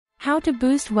How to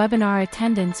boost webinar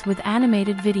attendance with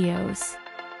animated videos.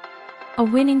 A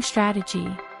winning strategy.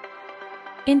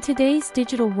 In today's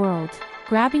digital world,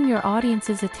 grabbing your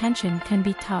audience's attention can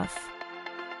be tough.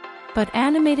 But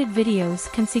animated videos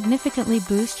can significantly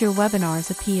boost your webinar's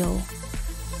appeal.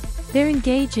 They're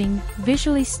engaging,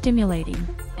 visually stimulating,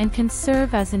 and can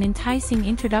serve as an enticing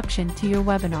introduction to your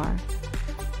webinar.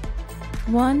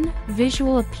 1.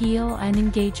 Visual appeal and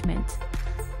engagement.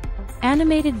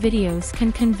 Animated videos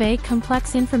can convey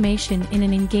complex information in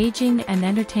an engaging and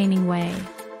entertaining way.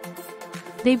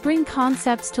 They bring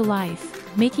concepts to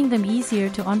life, making them easier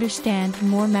to understand and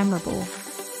more memorable.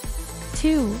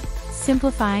 2.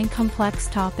 Simplifying complex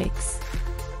topics.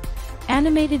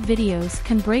 Animated videos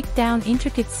can break down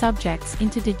intricate subjects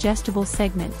into digestible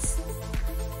segments.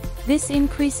 This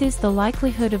increases the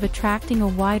likelihood of attracting a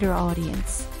wider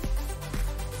audience.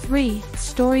 3.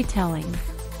 Storytelling.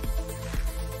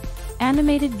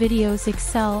 Animated videos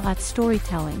excel at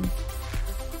storytelling.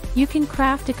 You can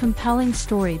craft a compelling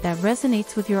story that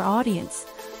resonates with your audience,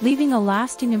 leaving a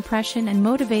lasting impression and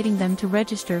motivating them to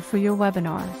register for your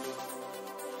webinar.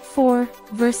 4.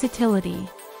 Versatility.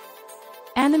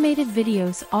 Animated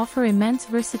videos offer immense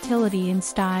versatility in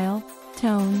style,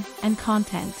 tone, and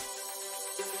content.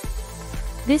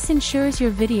 This ensures your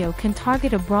video can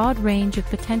target a broad range of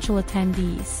potential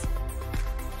attendees.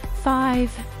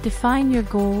 5. Define your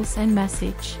goals and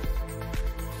message.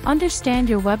 Understand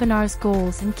your webinar's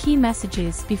goals and key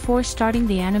messages before starting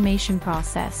the animation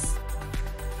process.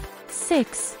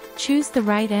 6. Choose the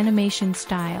right animation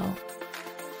style.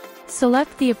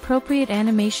 Select the appropriate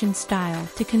animation style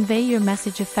to convey your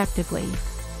message effectively.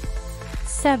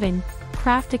 7.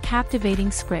 Craft a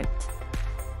captivating script.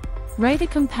 Write a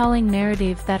compelling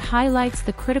narrative that highlights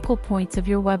the critical points of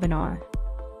your webinar.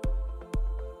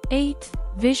 8.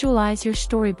 Visualize your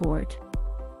storyboard.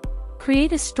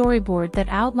 Create a storyboard that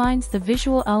outlines the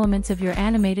visual elements of your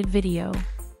animated video.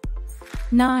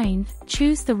 9.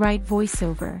 Choose the right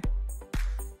voiceover.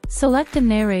 Select a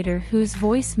narrator whose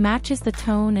voice matches the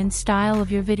tone and style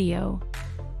of your video.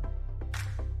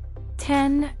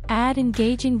 10. Add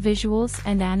engaging visuals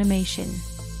and animation.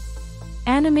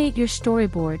 Animate your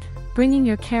storyboard, bringing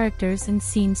your characters and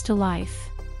scenes to life.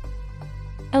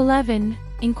 11.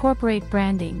 Incorporate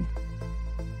branding.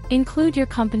 Include your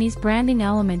company's branding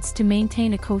elements to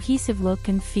maintain a cohesive look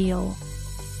and feel.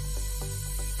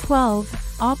 12.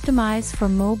 Optimize for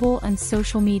mobile and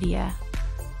social media.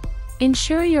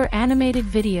 Ensure your animated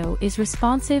video is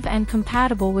responsive and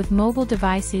compatible with mobile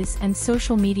devices and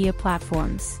social media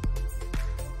platforms.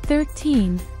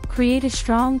 13. Create a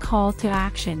strong call to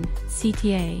action,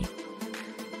 CTA.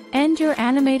 End your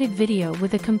animated video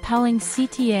with a compelling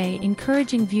CTA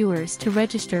encouraging viewers to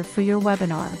register for your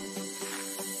webinar.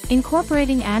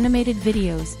 Incorporating animated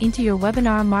videos into your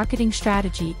webinar marketing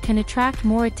strategy can attract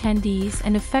more attendees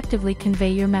and effectively convey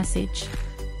your message.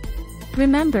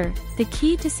 Remember, the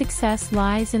key to success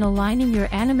lies in aligning your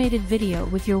animated video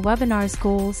with your webinar's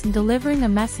goals and delivering a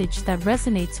message that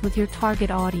resonates with your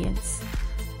target audience.